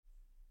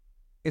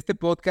Este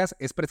podcast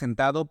es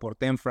presentado por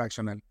Ten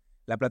Fractional,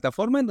 la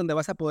plataforma en donde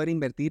vas a poder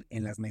invertir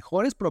en las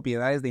mejores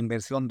propiedades de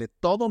inversión de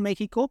todo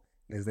México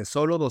desde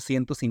solo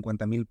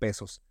 250,000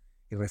 pesos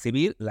y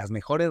recibir las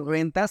mejores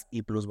rentas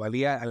y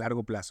plusvalía a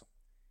largo plazo.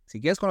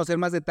 Si quieres conocer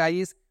más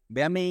detalles,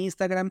 ve a mi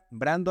Instagram,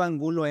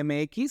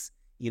 BrandoAnguloMX,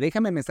 y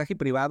déjame mensaje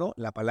privado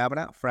la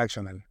palabra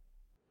Fractional.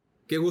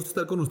 Qué gusto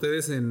estar con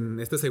ustedes en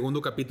este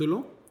segundo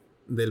capítulo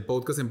del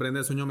podcast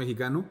Emprende el Sueño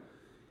Mexicano.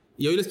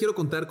 Y hoy les quiero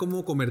contar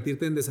cómo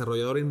convertirte en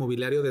desarrollador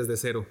inmobiliario desde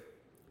cero.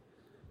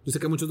 Yo sé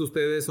que muchos de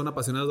ustedes son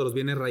apasionados de los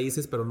bienes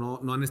raíces, pero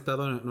no han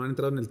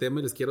entrado en el tema,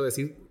 y les quiero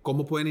decir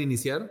cómo pueden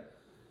iniciar.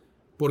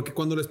 Porque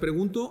cuando les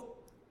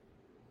pregunto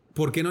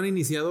por qué no han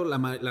iniciado,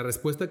 la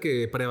respuesta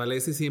que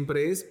prevalece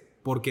siempre es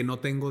porque no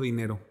tengo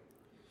dinero.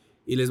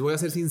 Y les voy a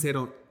ser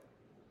sincero,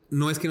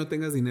 no es que no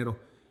tengas dinero.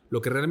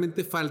 Lo que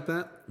realmente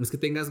falta es que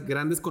tengas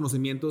grandes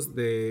conocimientos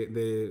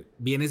de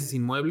bienes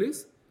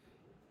inmuebles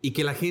y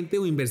que la gente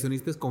o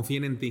inversionistas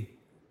confíen en ti.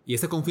 Y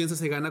esa confianza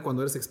se gana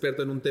cuando eres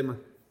experto en un tema.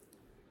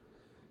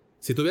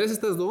 Si tuvieras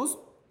estas dos,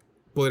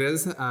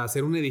 podrías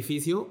hacer un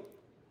edificio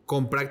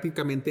con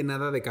prácticamente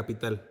nada de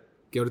capital,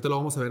 que ahorita lo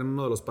vamos a ver en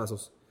uno de los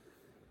pasos.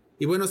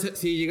 Y bueno,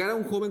 si llegara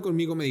un joven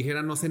conmigo, me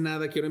dijera, no sé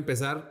nada, quiero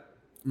empezar,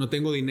 no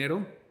tengo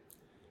dinero,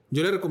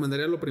 yo le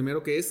recomendaría lo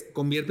primero, que es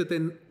conviértete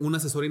en un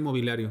asesor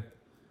inmobiliario.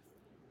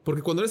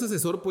 Porque cuando eres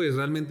asesor, pues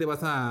realmente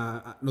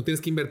no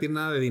tienes que invertir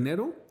nada de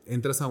dinero.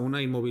 Entras a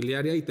una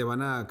inmobiliaria y te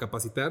van a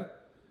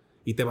capacitar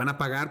y te van a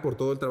pagar por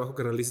todo el trabajo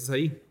que realices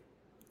ahí.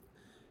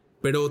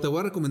 Pero te voy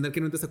a recomendar que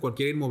no entres a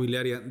cualquier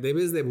inmobiliaria.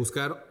 Debes de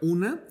buscar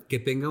una que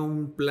tenga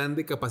un plan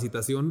de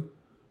capacitación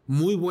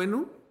muy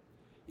bueno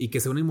y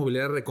que sea una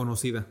inmobiliaria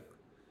reconocida.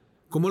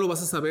 ¿Cómo lo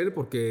vas a saber?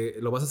 Porque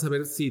lo vas a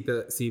saber si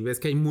ves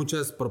que hay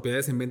muchas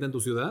propiedades en venta en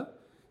tu ciudad,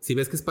 si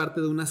ves que es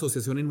parte de una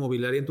asociación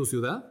inmobiliaria en tu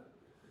ciudad,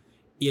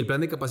 y el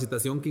plan de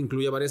capacitación que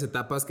incluye varias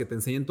etapas que te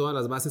enseñan todas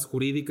las bases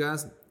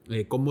jurídicas,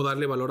 cómo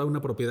darle valor a una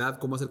propiedad,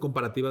 cómo hacer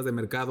comparativas de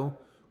mercado,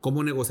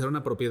 cómo negociar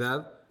una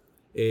propiedad.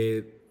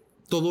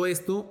 Todo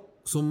esto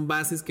son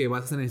bases que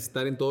vas a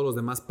necesitar en todos los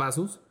demás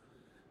pasos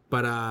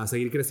para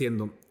seguir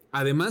creciendo.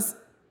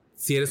 Además,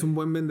 si eres un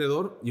buen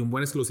vendedor y un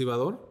buen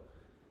exclusivador,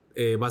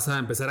 vas a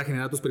empezar a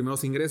generar tus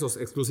primeros ingresos.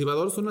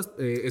 Exclusivador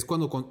es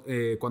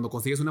cuando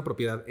consigues una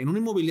propiedad. En una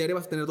inmobiliaria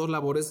vas a tener dos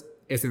labores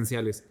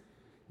esenciales: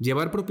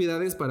 llevar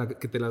propiedades para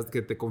que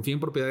te confíen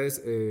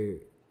propiedades,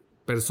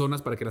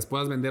 personas, para que las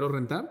puedas vender o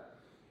rentar.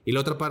 Y la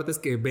otra parte es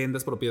que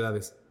vendas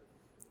propiedades.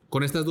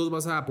 Con estas dos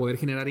vas a poder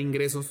generar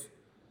ingresos.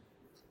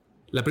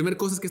 La primera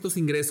cosa es que estos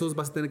ingresos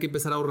vas a tener que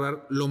empezar a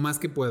ahorrar lo más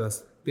que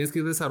puedas. Tienes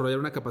que desarrollar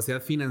una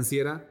capacidad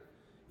financiera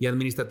y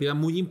administrativa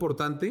muy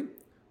importante,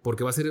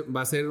 porque va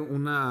a ser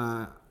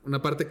una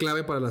parte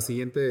clave para los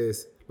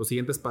siguientes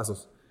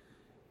pasos.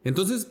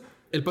 Entonces,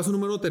 el paso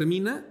número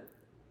termina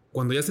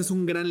cuando ya seas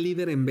un gran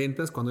líder en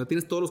ventas, cuando ya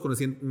tienes todos los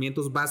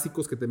conocimientos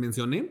básicos que te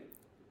mencioné.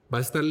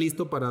 Vas a estar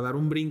listo para dar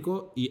un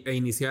brinco e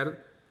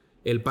iniciar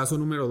el paso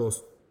número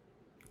 2.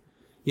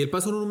 Y el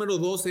paso número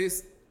 2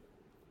 es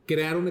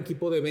crear un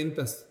equipo de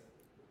ventas.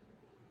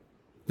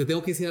 Te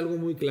tengo que decir algo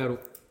muy claro.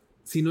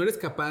 Si no eres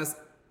capaz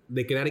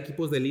de crear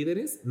equipos de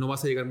líderes, no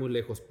vas a llegar muy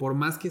lejos. Por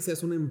más que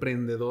seas un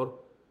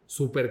emprendedor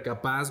súper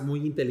capaz,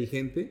 muy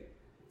inteligente,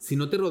 si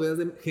no te rodeas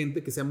de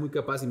gente que sea muy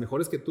capaz y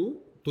mejores que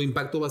tú, tu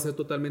impacto va a ser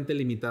totalmente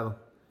limitado.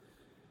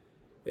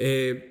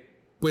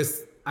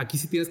 Pues aquí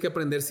sí tienes que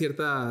aprender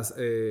ciertas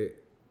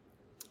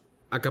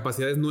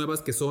capacidades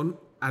nuevas, que son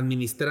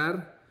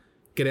administrar,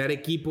 crear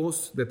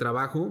equipos de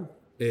trabajo.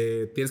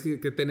 Tienes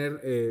que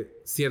tener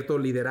cierto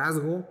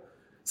liderazgo,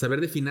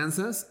 saber de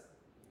finanzas.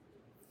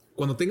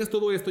 Cuando tengas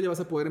todo esto, ya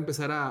vas a poder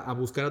empezar a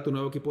buscar a tu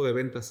nuevo equipo de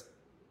ventas.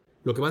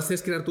 Lo que vas a hacer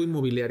es crear tu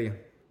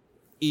inmobiliaria.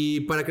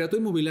 Y para crear tu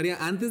inmobiliaria,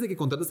 antes de que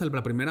contrates a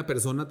la primera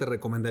persona, te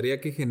recomendaría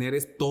que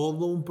generes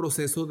todo un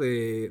proceso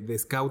de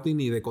scouting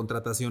y de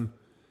contratación.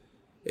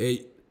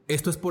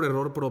 Esto es por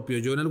error propio.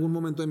 Yo en algún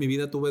momento de mi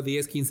vida tuve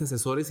 10, 15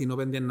 asesores y no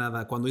vendían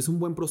nada. Cuando hice un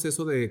buen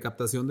proceso de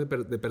captación de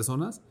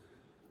personas,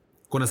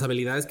 con las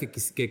habilidades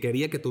que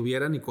quería que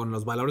tuvieran y con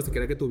los valores que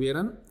quería que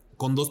tuvieran,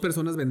 con 2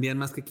 personas vendían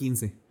más que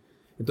 15.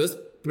 Entonces,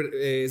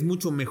 es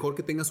mucho mejor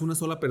que tengas una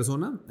sola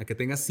persona a que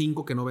tengas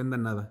 5 que no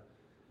vendan nada.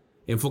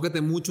 Enfócate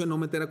mucho en no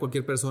meter a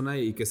cualquier persona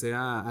y que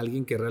sea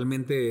alguien que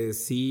realmente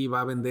sí va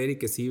a vender y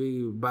que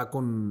sí va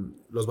con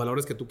los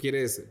valores que tú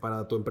quieres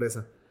para tu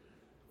empresa.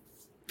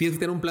 Tienes que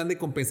tener un plan de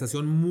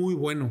compensación muy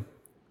bueno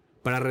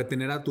para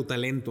retener a tu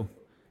talento.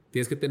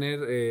 Tienes que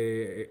tener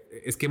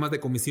esquemas de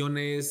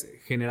comisiones,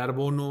 generar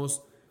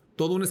bonos,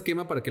 todo un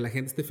esquema para que la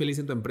gente esté feliz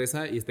en tu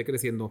empresa y esté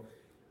creciendo.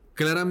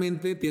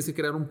 Claramente tienes que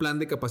crear un plan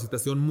de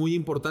capacitación muy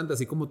importante.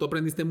 Así como tú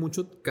aprendiste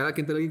mucho, cada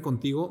que entre alguien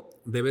contigo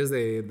debes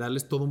de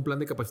darles todo un plan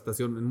de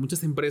capacitación. En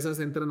muchas empresas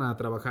entran a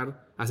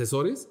trabajar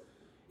asesores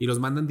y los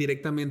mandan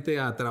directamente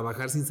a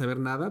trabajar sin saber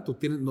nada. Tú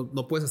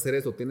no puedes hacer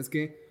eso. Tienes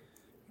que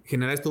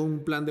generar todo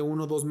un plan de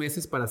 1 o 2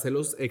 meses para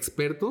hacerlos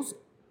expertos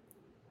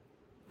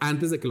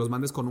antes de que los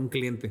mandes con un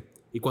cliente.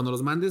 Y cuando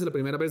los mandes la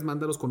primera vez,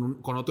 mándalos con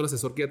otro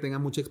asesor que ya tenga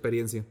mucha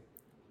experiencia.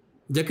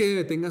 Ya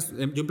que tengas,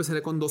 yo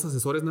empezaré con 2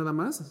 asesores nada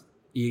más.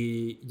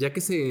 Y ya que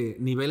se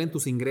nivelen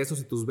tus ingresos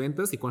y tus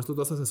ventas y con estos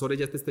 2 asesores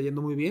ya te está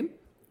yendo muy bien,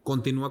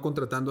 continúa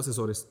contratando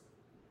asesores.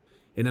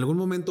 En algún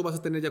momento vas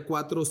a tener ya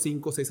 4,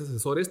 5, 6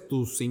 asesores,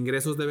 tus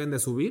ingresos deben de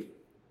subir,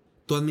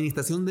 tu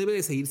administración debe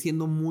de seguir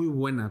siendo muy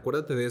buena,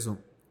 acuérdate de eso,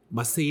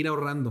 vas a seguir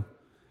ahorrando.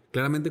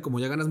 Claramente como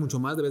ya ganas mucho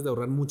más, debes de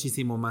ahorrar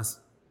muchísimo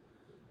más.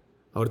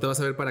 Ahorita vas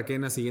a ver para qué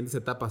en las siguientes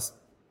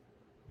etapas.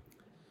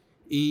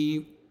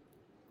 Y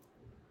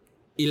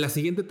la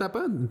siguiente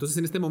etapa, entonces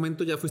en este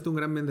momento ya fuiste un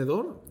gran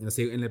vendedor.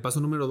 En el paso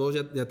número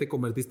 2 ya te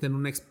convertiste en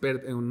un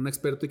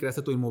experto y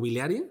creaste tu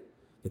inmobiliaria.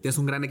 Ya tienes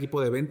un gran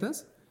equipo de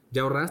ventas.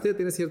 Ya ahorraste, ya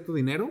tienes cierto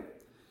dinero.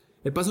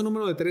 El paso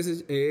número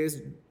 3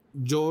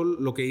 yo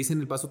lo que hice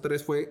en el paso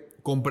 3 fue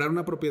comprar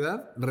una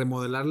propiedad,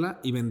 remodelarla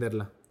y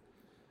venderla.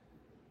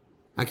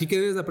 ¿Aquí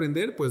qué debes de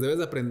aprender? Pues debes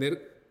de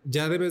aprender,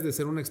 ya debes de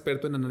ser un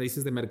experto en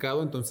análisis de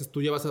mercado. Entonces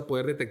tú ya vas a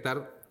poder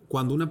detectar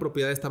cuando una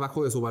propiedad está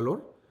bajo de su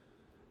valor.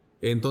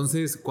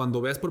 Entonces, cuando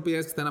veas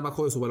propiedades que están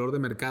abajo de su valor de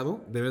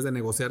mercado, debes de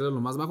negociarlas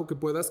lo más bajo que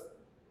puedas,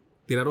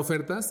 tirar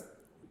ofertas,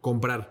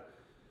 comprar.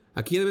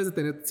 Aquí debes de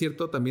tener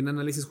cierto también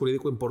análisis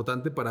jurídico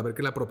importante para ver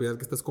que la propiedad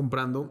que estás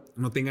comprando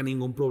no tenga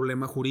ningún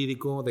problema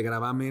jurídico, de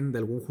gravamen, de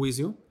algún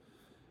juicio,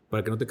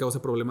 para que no te cause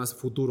problemas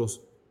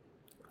futuros.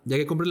 Ya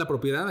que compres la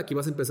propiedad, aquí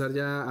vas a empezar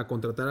ya a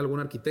contratar a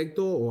algún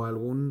arquitecto o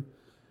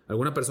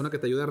alguna persona que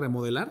te ayude a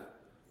remodelar.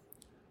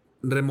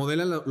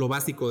 Remodela lo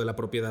básico de la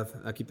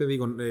propiedad. Aquí te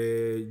digo,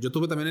 yo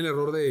tuve también el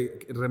error de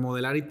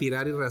remodelar y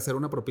tirar y rehacer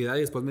una propiedad y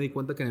después me di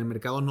cuenta que en el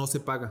mercado no se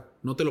paga,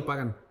 no te lo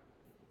pagan.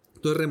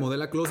 Entonces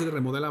remodela closet,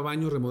 remodela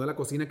baño, remodela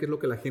cocina, que es lo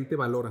que la gente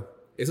valora.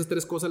 Esas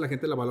 3 cosas la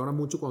gente la valora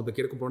mucho cuando te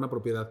quiere comprar una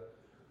propiedad.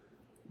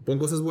 Pon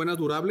cosas buenas,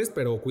 durables,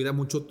 pero cuida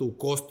mucho tu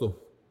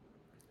costo.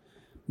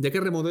 Ya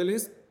que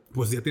remodeles,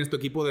 pues ya tienes tu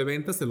equipo de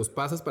ventas, te los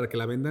pasas para que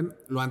la vendan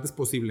lo antes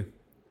posible.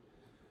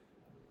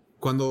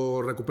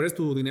 Cuando recuperes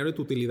tu dinero y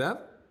tu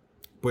utilidad,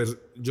 pues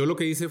yo lo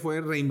que hice fue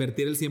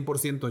reinvertir el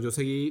 100%. Yo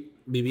seguí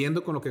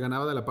viviendo con lo que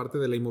ganaba de la parte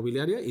de la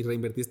inmobiliaria y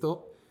reinvertí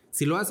esto.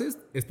 Si lo haces,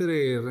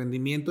 este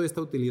rendimiento,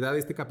 esta utilidad,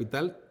 este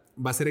capital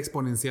va a ser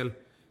exponencial.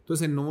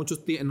 Entonces en no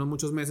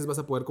muchos meses vas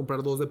a poder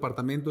comprar 2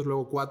 departamentos,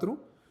 luego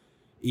 4.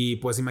 Y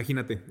pues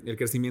imagínate, el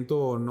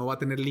crecimiento no va a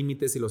tener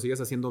límites si lo sigues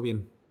haciendo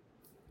bien.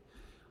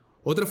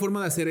 Otra forma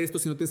de hacer esto,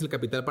 si no tienes el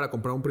capital para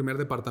comprar un primer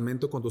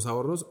departamento con tus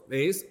ahorros,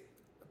 es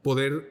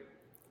poder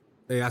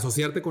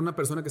asociarte con una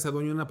persona que sea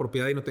dueño de una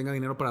propiedad y no tenga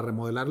dinero para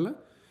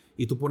remodelarla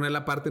y tú poner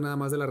la parte nada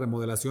más de la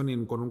remodelación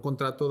y con un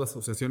contrato de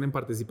asociación en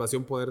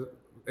participación poder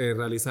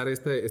realizar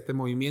este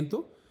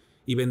movimiento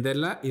y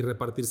venderla y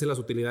repartirse las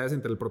utilidades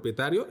entre el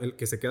propietario, el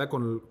que se queda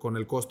con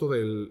el costo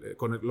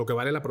lo que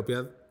vale la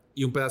propiedad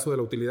y un pedazo de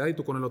la utilidad y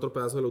tú con el otro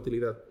pedazo de la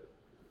utilidad.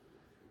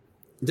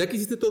 Ya que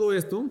hiciste todo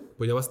esto,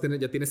 pues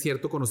ya tienes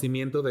cierto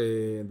conocimiento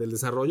del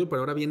desarrollo,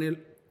 pero ahora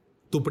viene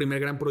tu primer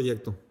gran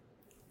proyecto.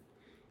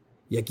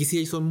 Y aquí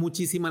sí son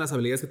muchísimas las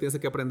habilidades que tienes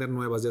que aprender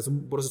nuevas. Ya es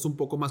un proceso un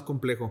poco más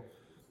complejo.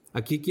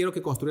 Aquí quiero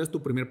que construyas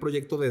tu primer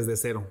proyecto desde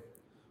cero.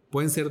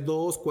 Pueden ser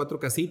 2, 4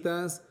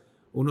 casitas,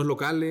 unos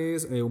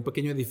locales, un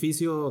pequeño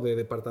edificio de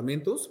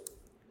departamentos.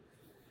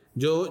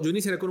 Yo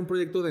iniciaré con un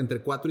proyecto de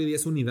entre 4 y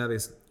 10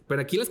 unidades. Pero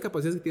aquí las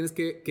capacidades que tienes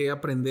que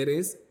aprender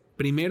es,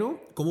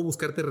 primero, cómo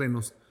buscar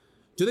terrenos.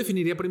 Yo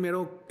definiría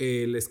primero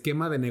el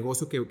esquema de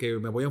negocio que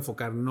me voy a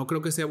enfocar. No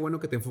creo que sea bueno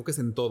que te enfoques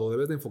en todo.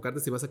 Debes de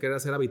enfocarte si vas a querer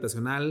hacer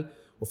habitacional,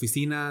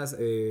 oficinas,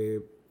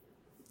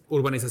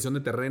 urbanización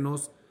de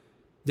terrenos.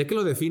 Ya que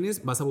lo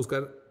defines, vas a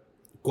buscar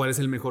cuál es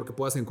el mejor que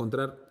puedas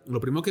encontrar. Lo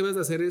primero que debes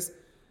de hacer es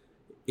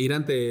ir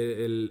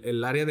ante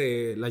el área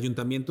del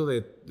ayuntamiento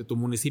de tu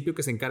municipio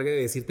que se encargue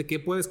de decirte qué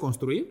puedes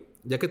construir.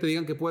 Ya que te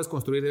digan qué puedes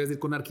construir, debes ir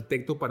con un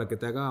arquitecto para que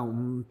te haga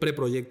un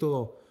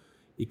preproyecto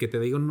y que te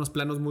digan unos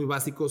planos muy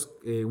básicos,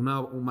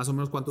 más o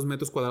menos cuántos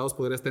metros cuadrados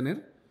podrías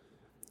tener.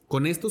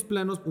 Con estos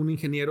planos, un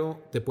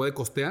ingeniero te puede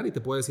costear y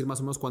te puede decir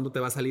más o menos cuándo te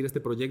va a salir este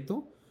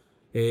proyecto.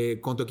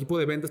 Con tu equipo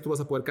de ventas tú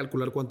vas a poder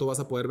calcular cuánto vas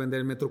a poder vender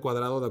el metro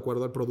cuadrado de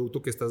acuerdo al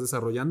producto que estás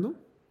desarrollando.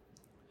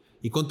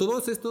 Y con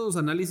todos estos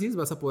análisis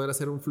vas a poder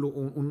hacer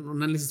un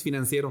análisis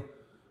financiero.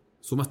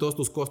 Sumas todos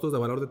tus costos de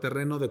valor de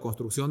terreno, de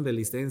construcción, de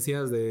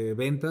licencias, de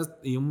ventas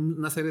y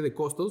una serie de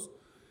costos.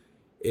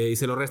 Y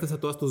se lo restas a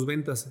todas tus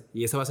ventas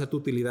y esa va a ser tu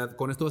utilidad.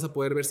 Con esto vas a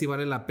poder ver si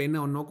vale la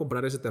pena o no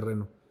comprar ese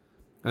terreno.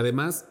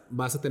 Además,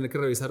 vas a tener que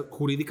revisar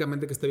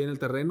jurídicamente que esté bien el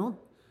terreno.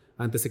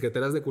 Ante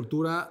secretarías de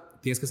cultura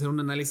tienes que hacer un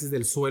análisis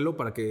del suelo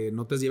para que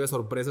no te lleves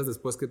sorpresas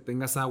después que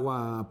tengas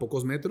agua a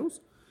pocos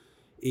metros.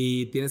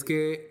 Y tienes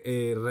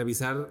que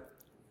revisar,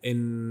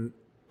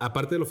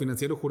 aparte de lo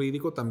financiero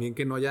jurídico, también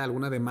que no haya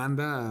alguna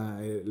demanda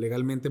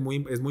legalmente.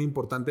 Es muy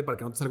importante para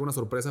que no te salga una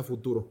sorpresa a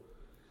futuro.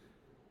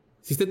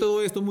 Si esté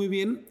todo esto muy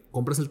bien,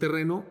 compras el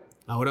terreno.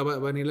 Ahora va a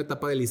venir la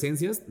etapa de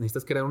licencias.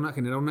 Necesitas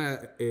generar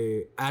una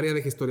área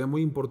de gestoría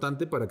muy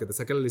importante para que te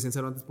saque la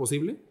licencia lo antes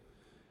posible.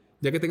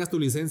 Ya que tengas tu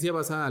licencia,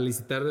 vas a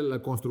licitar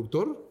al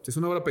constructor. Si es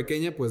una obra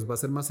pequeña, pues va a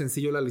ser más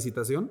sencillo la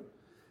licitación.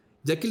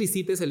 Ya que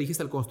licites, eliges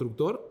al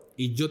constructor.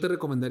 Y yo te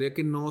recomendaría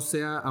que no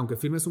sea, aunque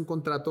firmes un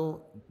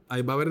contrato, va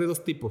a haber de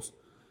 2 tipos.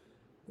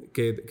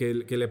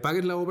 Que le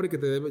pagues la obra y que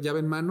te dé llave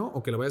en mano,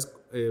 o que lo vayas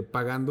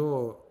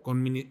pagando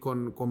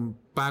con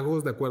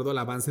pagos de acuerdo al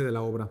avance de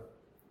la obra.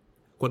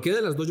 Cualquiera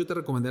de las dos yo te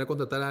recomendaría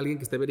contratar a alguien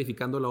que esté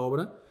verificando la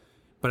obra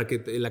para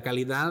que la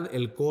calidad,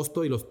 el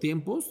costo y los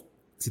tiempos,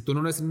 si tú no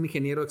eres un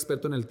ingeniero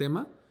experto en el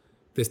tema,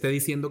 te esté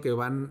diciendo que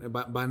van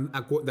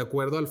de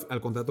acuerdo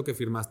al contrato que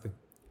firmaste.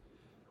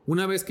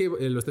 Una vez que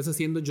lo estés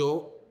haciendo,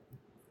 yo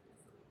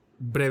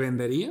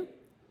prevendería.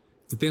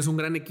 Si tienes un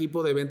gran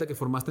equipo de venta que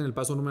formaste en el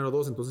paso número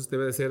 2, entonces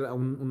debe de ser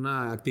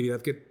una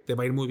actividad que te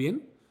va a ir muy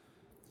bien.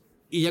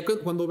 Y ya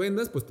cuando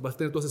vendas, pues vas a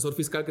tener tu asesor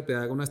fiscal que te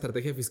haga una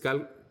estrategia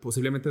fiscal,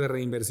 posiblemente de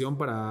reinversión,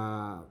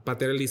 para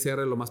patear el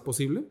ICR lo más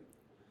posible.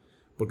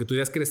 Porque tu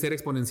idea es crecer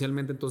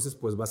exponencialmente, entonces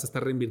pues vas a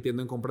estar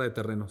reinvirtiendo en compra de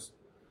terrenos.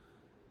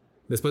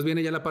 Después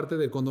viene ya la parte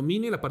del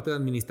condominio y la parte de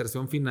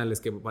administración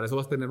finales, que para eso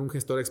vas a tener un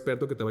gestor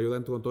experto que te va a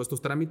ayudar con todos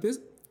estos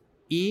trámites.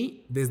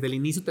 Y desde el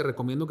inicio te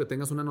recomiendo que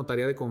tengas una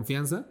notaría de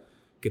confianza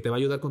que te va a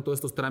ayudar con todos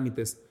estos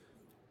trámites.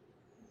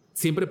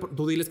 Siempre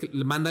tú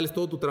mándales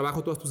todo tu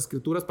trabajo, todas tus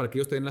escrituras, para que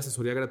ellos te den la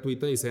asesoría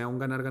gratuita y sea un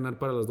ganar-ganar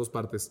para las dos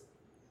partes.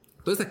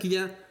 Entonces aquí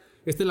ya,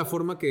 esta es la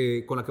forma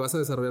con la que vas a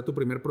desarrollar tu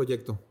primer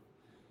proyecto.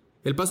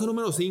 El paso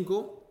número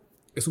 5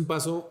 es un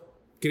paso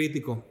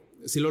crítico.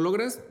 Si lo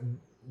logras,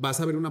 vas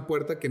a abrir una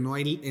puerta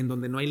en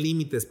donde no hay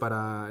límites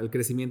para el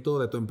crecimiento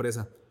de tu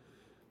empresa.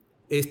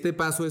 Este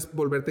paso es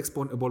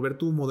volver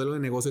tu modelo de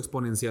negocio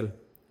exponencial.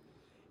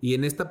 Y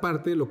en esta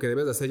parte lo que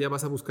debes de hacer, ya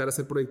vas a buscar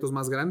hacer proyectos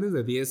más grandes,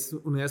 de 10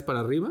 unidades para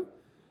arriba.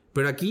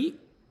 Pero aquí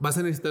vas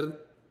a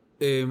necesitar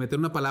meter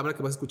una palabra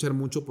que vas a escuchar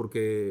mucho,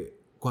 porque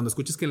cuando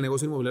escuches que el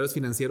negocio inmobiliario es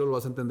financiero, lo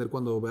vas a entender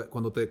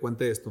cuando te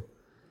cuente esto.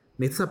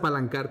 Necesitas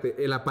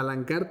apalancarte. El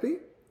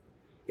apalancarte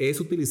es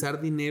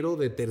utilizar dinero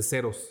de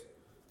terceros.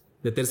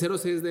 De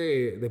terceros es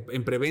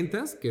en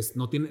preventas, que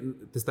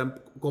te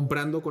están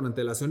comprando con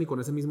antelación y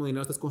con ese mismo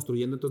dinero estás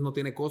construyendo, entonces no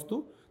tiene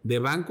costo. De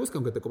bancos, que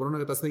aunque te cobran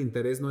una tasa de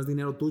interés, no es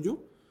dinero tuyo.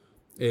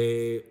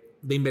 De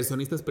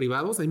inversionistas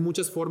privados. Hay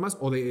muchas formas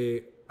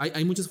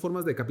hay muchas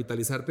formas de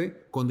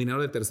capitalizarte con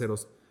dinero de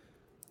terceros.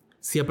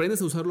 Si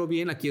aprendes a usarlo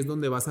bien, aquí es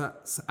donde vas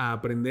a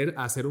aprender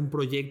a hacer un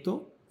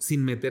proyecto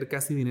sin meter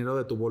casi dinero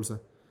de tu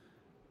bolsa.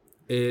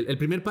 El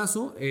primer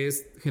paso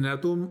es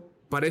generar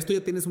para esto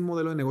ya tienes un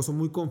modelo de negocio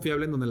muy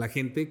confiable en donde la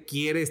gente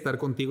quiere estar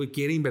contigo y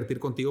quiere invertir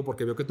contigo,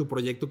 porque veo que tu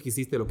proyecto que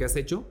hiciste, lo que has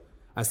hecho,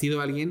 ha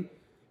sido alguien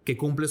que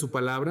cumple su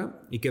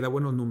palabra y que da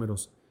buenos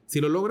números. Si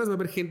lo logras, va a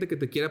haber gente que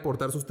te quiere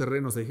aportar sus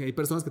terrenos. Hay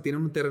personas que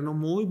tienen un terreno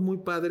muy, muy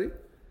padre,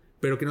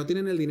 pero que no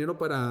tienen el dinero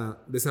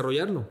para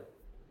desarrollarlo.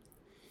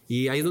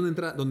 Y ahí es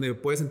donde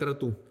puedes entrar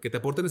tú, que te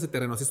aporten ese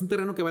terreno. Si es un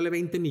terreno que vale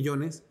 20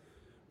 millones,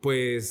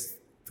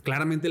 pues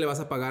claramente le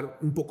vas a pagar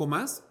un poco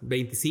más,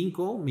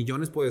 25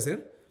 millones puede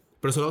ser,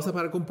 pero se lo vas a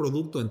pagar con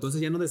producto. Entonces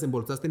ya no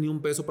desembolsaste ni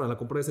un peso para la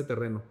compra de ese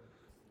terreno.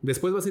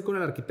 Después vas a ir con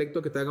el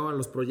arquitecto que te haga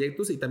los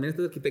proyectos, y también a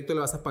este arquitecto le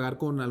vas a pagar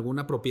con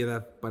alguna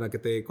propiedad para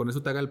que con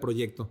eso te haga el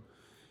proyecto.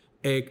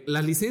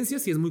 Las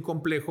licencias sí es muy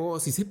complejo,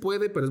 sí se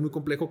puede, pero es muy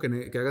complejo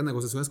que hagas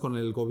negociaciones con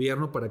el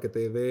gobierno para que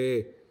te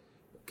dé,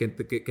 que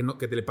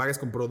te le pagues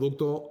con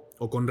producto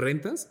o con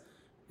rentas.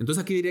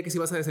 Entonces aquí diría que sí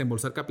vas a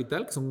desembolsar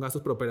capital, que son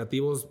gastos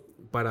preoperativos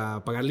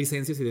para pagar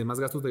licencias y demás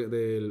gastos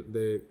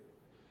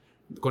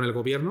con el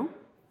gobierno.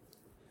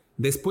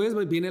 Después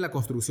viene la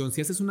construcción. Si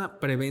haces una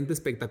preventa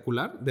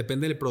espectacular,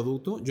 depende del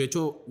producto.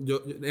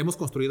 Hemos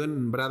construido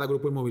en Brada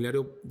Grupo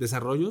Inmobiliario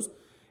desarrollos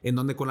en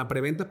donde con la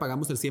preventa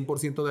pagamos el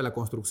 100% de la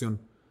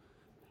construcción.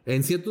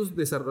 En ciertos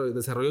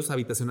desarrollos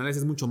habitacionales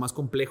es mucho más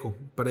complejo.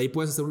 Para ahí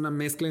puedes hacer una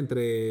mezcla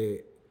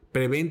entre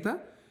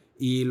preventa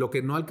y lo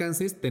que no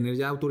alcances, tener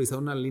ya autorizada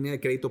una línea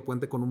de crédito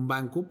puente con un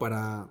banco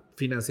para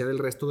financiar el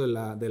resto de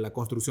la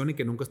construcción y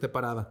que nunca esté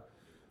parada.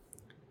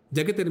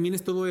 Ya que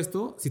termines todo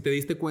esto, si te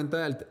diste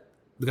cuenta,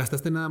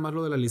 gastaste nada más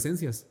lo de las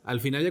licencias. Al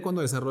final, ya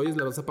cuando desarrolles,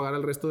 le vas a pagar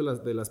al resto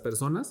de las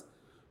personas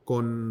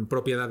con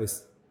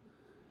propiedades.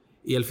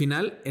 Y al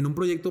final, en un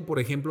proyecto, por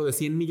ejemplo, de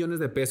 100 millones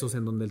de pesos,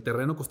 en donde el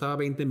terreno costaba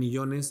 20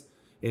 millones,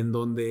 en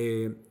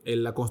donde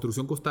la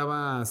construcción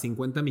costaba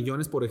 50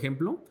 millones, por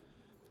ejemplo,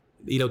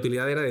 y la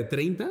utilidad era de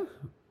 30,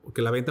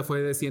 porque la venta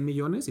fue de 100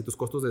 millones y tus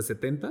costos de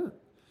 70,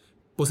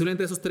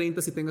 posiblemente esos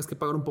 30 si tengas que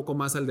pagar un poco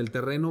más al del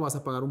terreno, vas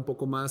a pagar un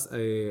poco más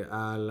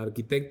al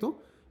arquitecto,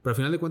 pero al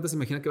final de cuentas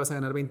imagina que vas a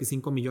ganar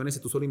 25 millones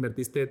y tú solo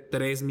invertiste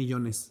 3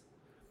 millones.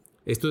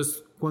 Esto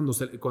es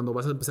cuando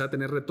vas a empezar a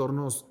tener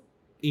retornos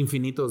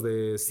infinitos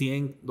de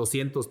 100,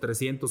 200,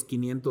 300,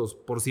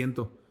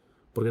 500%,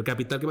 porque el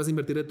capital que vas a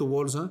invertir de tu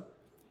bolsa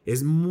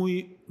es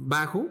muy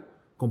bajo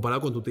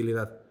comparado con tu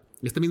utilidad.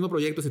 Este mismo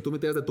proyecto, si tú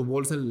metieras de tu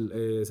bolsa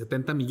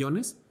 70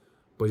 millones,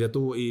 pues ya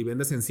y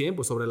vendes en 100,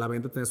 pues sobre la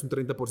venta tenés un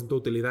 30% de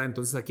utilidad.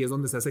 Entonces aquí es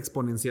donde se hace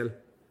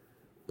exponencial,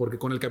 porque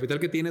con el capital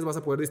que tienes vas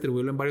a poder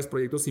distribuirlo en varios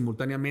proyectos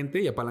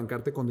simultáneamente y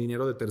apalancarte con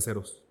dinero de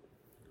terceros.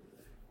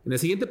 En el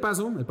siguiente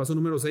paso, el paso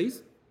número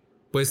 6,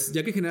 pues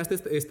ya que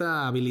generaste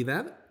esta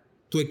habilidad,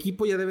 tu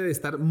equipo ya debe de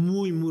estar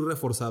muy, muy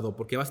reforzado,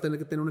 porque vas a tener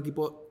que tener un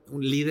equipo,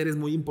 líderes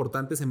muy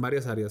importantes en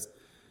varias áreas.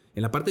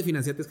 En la parte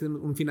financiera tienes que tener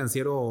un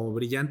financiero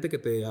brillante que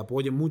te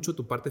apoye mucho,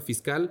 tu parte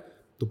fiscal,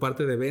 tu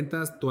parte de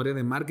ventas, tu área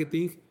de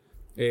marketing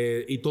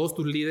y todos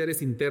tus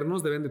líderes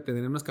internos deben de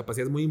tener unas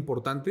capacidades muy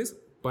importantes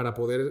para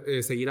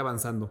poder seguir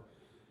avanzando.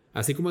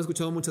 Así como he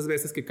escuchado muchas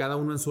veces que cada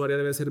uno en su área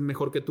debe ser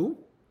mejor que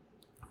tú,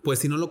 pues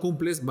si no lo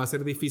cumples va a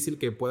ser difícil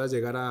que puedas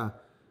llegar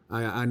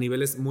a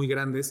niveles muy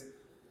grandes,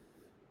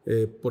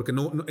 porque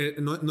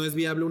no es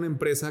viable una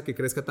empresa que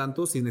crezca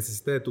tanto si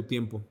necesita de tu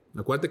tiempo.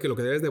 Acuérdate que lo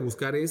que debes de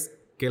buscar es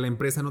que la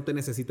empresa no te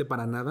necesite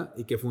para nada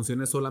y que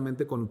funcione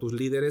solamente con tus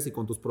líderes y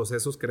con tus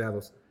procesos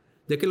creados.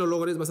 Ya que lo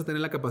logres, vas a tener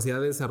la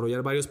capacidad de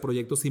desarrollar varios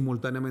proyectos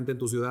simultáneamente en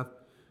tu ciudad.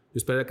 Yo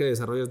esperaría que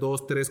desarrolles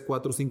 2, 3,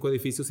 4, 5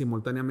 edificios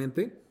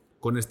simultáneamente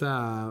con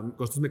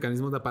estos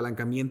mecanismos de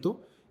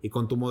apalancamiento y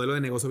con tu modelo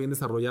de negocio bien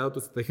desarrollado, tu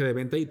estrategia de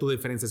venta y tu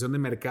diferenciación de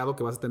mercado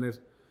que vas a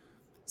tener.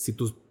 Si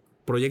tus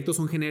proyectos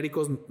son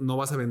genéricos, no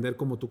vas a vender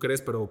como tú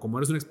crees, pero como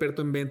eres un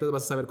experto en ventas,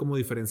 vas a saber cómo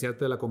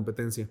diferenciarte de la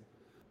competencia.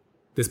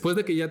 Después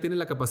de que ya tienes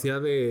la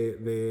capacidad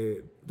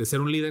de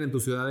ser un líder en tu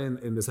ciudad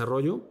en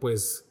desarrollo,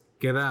 pues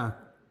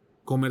queda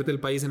comerte el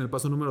país en el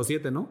paso número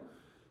 7, ¿no?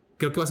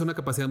 Creo que va a ser una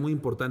capacidad muy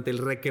importante el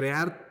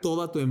recrear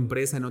toda tu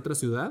empresa en otra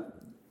ciudad.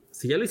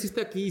 Si ya lo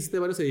hiciste aquí, hiciste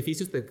varios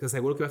edificios, te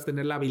aseguro que vas a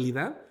tener la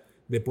habilidad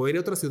de poder ir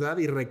a otra ciudad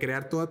y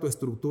recrear toda tu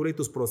estructura y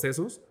tus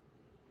procesos,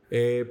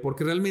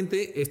 porque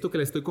realmente esto que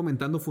les estoy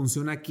comentando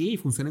funciona aquí y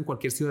funciona en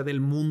cualquier ciudad del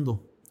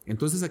mundo.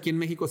 Entonces aquí en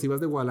México, si vas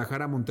de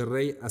Guadalajara a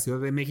Monterrey, a Ciudad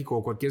de México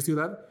o cualquier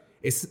ciudad,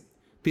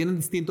 tienen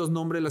distintos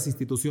nombres las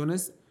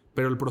instituciones,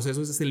 pero el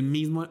proceso es el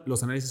mismo,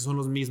 los análisis son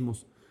los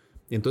mismos.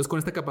 Y entonces con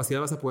esta capacidad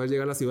vas a poder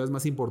llegar a las ciudades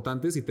más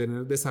importantes y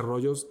tener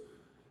desarrollos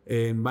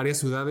en varias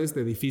ciudades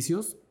de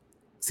edificios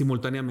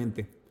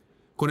simultáneamente.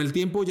 Con el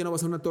tiempo ya no va a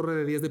ser una torre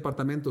de 10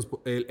 departamentos.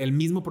 El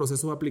mismo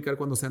proceso va a aplicar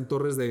cuando sean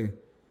torres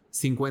de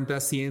 50,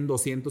 100,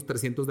 200,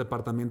 300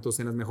 departamentos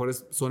en las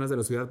mejores zonas de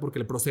la ciudad, porque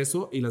el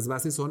proceso y las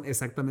bases son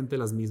exactamente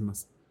las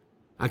mismas.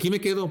 Aquí me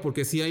quedo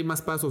porque sí hay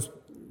más pasos.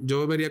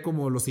 Yo vería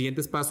como los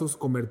siguientes pasos: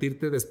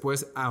 convertirte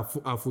después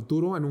a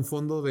futuro en un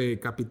fondo de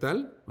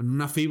capital, en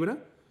una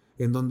fibra,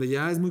 en donde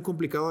ya es muy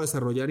complicado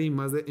desarrollar y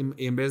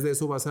en vez de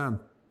eso vas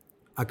a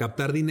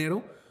captar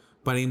dinero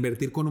para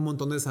invertir con un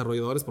montón de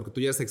desarrolladores, porque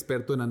tú ya eres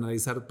experto en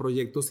analizar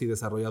proyectos y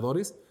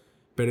desarrolladores,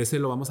 pero ese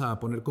lo vamos a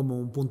poner como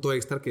un punto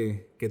extra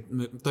que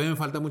todavía me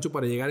falta mucho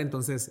para llegar,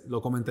 entonces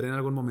lo comentaré en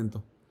algún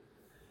momento.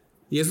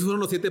 Y esos son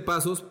los 7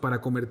 pasos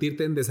para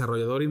convertirte en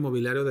desarrollador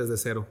inmobiliario desde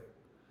cero.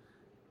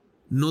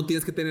 No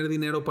tienes que tener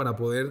dinero para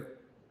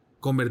poder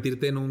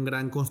convertirte en un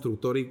gran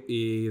constructor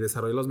y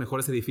desarrollar los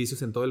mejores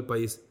edificios en todo el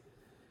país.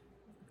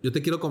 Yo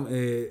te quiero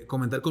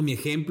comentar con mi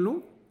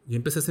ejemplo. Yo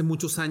empecé hace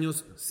muchos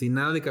años sin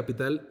nada de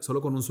capital,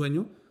 solo con un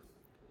sueño,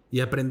 y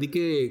aprendí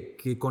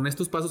que con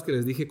estos pasos que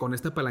les dije, con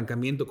este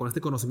apalancamiento, con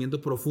este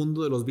conocimiento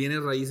profundo de los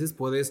bienes raíces,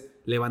 puedes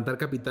levantar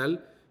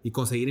capital y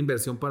conseguir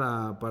inversión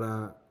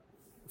para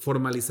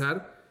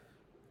formalizar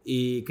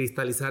y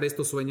cristalizar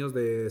estos sueños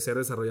de ser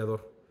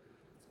desarrollador.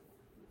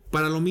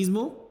 Para lo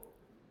mismo,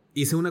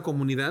 hice una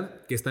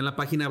comunidad que está en la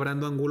página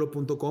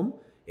brandoangulo.com,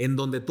 en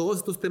donde todos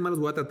estos temas los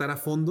voy a tratar a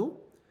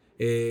fondo,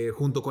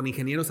 junto con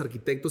ingenieros,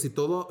 arquitectos y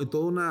todo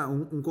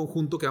un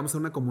conjunto que vamos a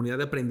una comunidad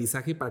de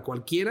aprendizaje para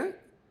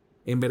cualquiera,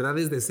 en verdad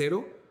desde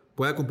cero,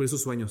 pueda cumplir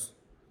sus sueños.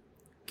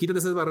 Quítate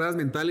esas barreras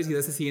mentales y da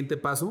ese siguiente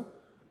paso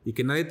y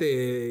que nadie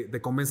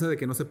te convenza de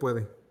que no se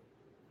puede.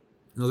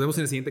 Nos vemos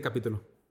en el siguiente capítulo.